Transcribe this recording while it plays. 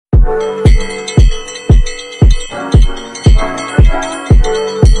Good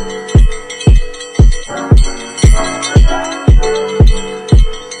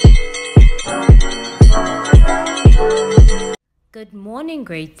morning,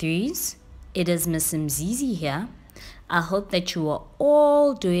 grade 3s. It is Miss Mzizi here. I hope that you are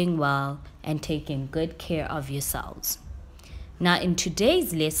all doing well and taking good care of yourselves. Now, in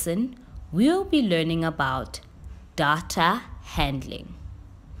today's lesson, we'll be learning about data handling.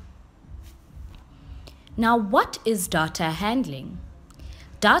 Now, what is data handling?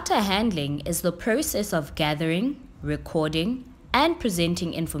 Data handling is the process of gathering, recording, and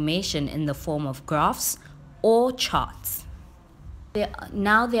presenting information in the form of graphs or charts.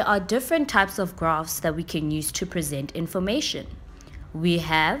 Now, there are different types of graphs that we can use to present information. We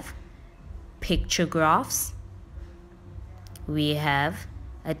have picture graphs, we have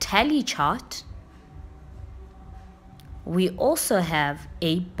a tally chart, we also have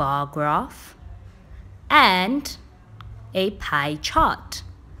a bar graph, and a pie chart.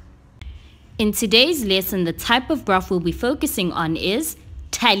 In today's lesson, the type of graph we'll be focusing on is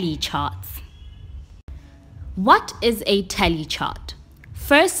tally charts. What is a tally chart?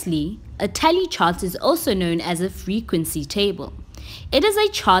 Firstly, a tally chart is also known as a frequency table. It is a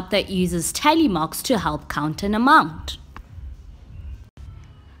chart that uses tally marks to help count an amount.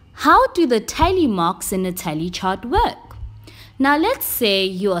 How do the tally marks in a tally chart work? Now let's say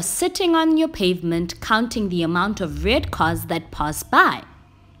you are sitting on your pavement counting the amount of red cars that pass by.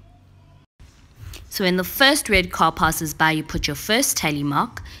 So when the first red car passes by, you put your first tally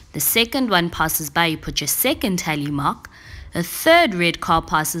mark. The second one passes by, you put your second tally mark. A third red car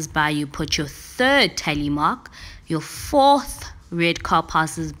passes by, you put your third tally mark. Your fourth red car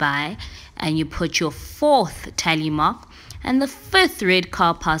passes by and you put your fourth tally mark. And the fifth red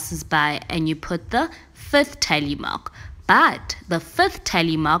car passes by and you put the fifth tally mark. But the fifth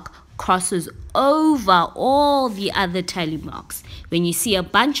tally mark crosses over all the other tally marks. When you see a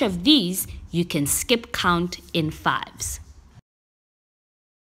bunch of these, you can skip count in fives.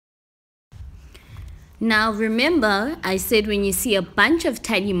 Now remember, I said when you see a bunch of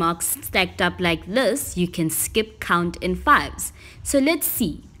tally marks stacked up like this, you can skip count in fives. So let's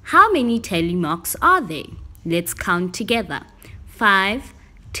see, how many tally marks are there? Let's count together. 5,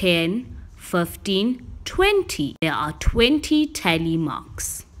 10, 15, 20. There are 20 tally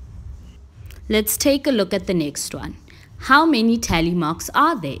marks. Let's take a look at the next one. How many tally marks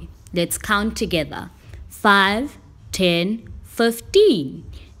are there? Let's count together. 5, 10, 15.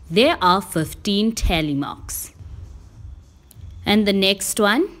 There are 15 tally marks. And the next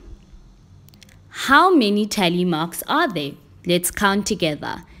one. How many tally marks are there? Let's count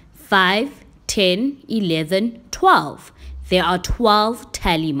together. 5, 10, 11, 12. There are 12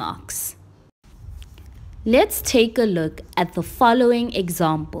 tally marks. Let's take a look at the following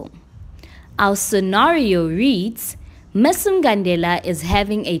example. Our scenario reads, Miss Ngandela is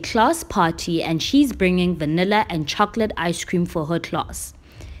having a class party and she's bringing vanilla and chocolate ice cream for her class.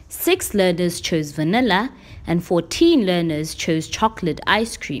 6 learners chose vanilla and 14 learners chose chocolate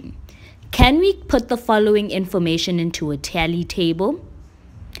ice cream. Can we put the following information into a tally table?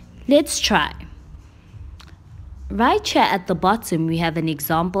 Let's try. Right here at the bottom, we have an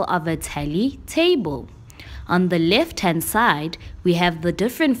example of a tally table. On the left-hand side, we have the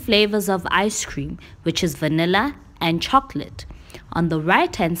different flavors of ice cream, which is vanilla and chocolate. On the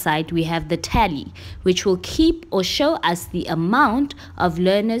right-hand side, we have the tally, which will keep or show us the amount of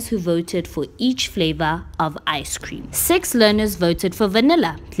learners who voted for each flavor of ice cream. 6 learners voted for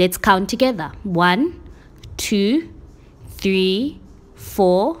vanilla. Let's count together. 1, 2, 3,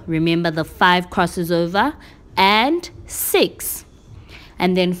 4. Remember the 5 crosses over. And 6.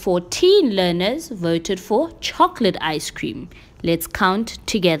 And then 14 learners voted for chocolate ice cream. Let's count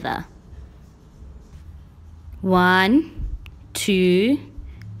together. 1, 2,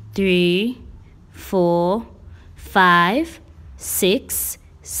 3, 4, 5, 6,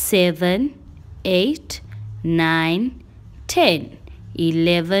 7, 8, 9, 10,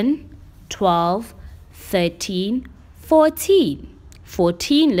 11, 12, 13, 14.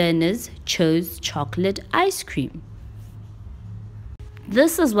 14 learners chose chocolate ice cream.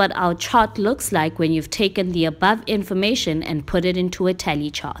 This is what our chart looks like when you've taken the above information and put it into a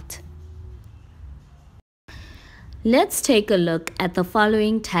tally chart. Let's take a look at the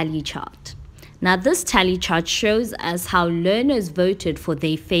following tally chart. Now this tally chart shows us how learners voted for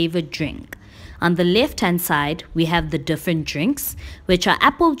their favorite drink. On the left-hand side, we have the different drinks, which are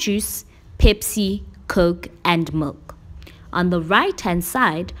apple juice, Pepsi, Coke, and milk. On the right-hand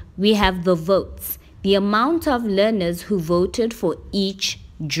side, we have the votes, the amount of learners who voted for each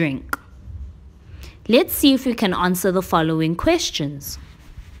drink. Let's see if we can answer the following questions.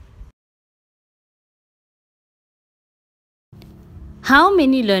 How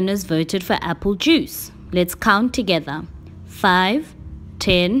many learners voted for apple juice? Let's count together. 5,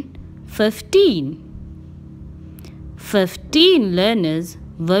 10, 15. 15 learners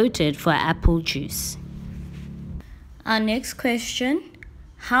voted for apple juice. Our next question,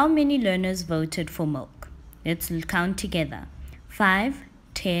 how many learners voted for milk? Let's count together. 5,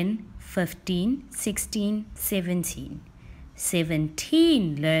 10, 15, 16, 17.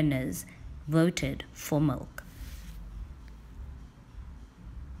 17 learners voted for milk.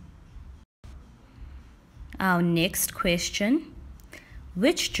 Our next question,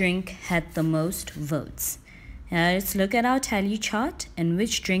 which drink had the most votes? Now let's look at our tally chart, and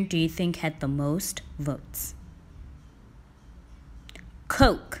which drink do you think had the most votes?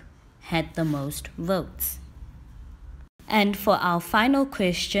 Coke had the most votes. And for our final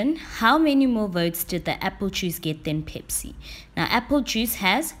question, how many more votes did the apple juice get than Pepsi? Now apple juice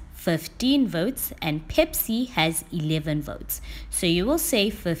has 15 votes and Pepsi has 11 votes. So you will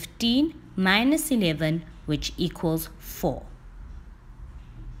say 15 minus 11, which equals 4.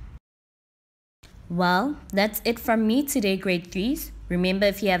 Well, that's it from me today, grade 3s. Remember,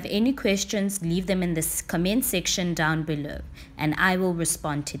 if you have any questions, leave them in the comment section down below, and I will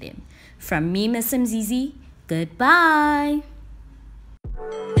respond to them. From me, Miss Mzizi, goodbye.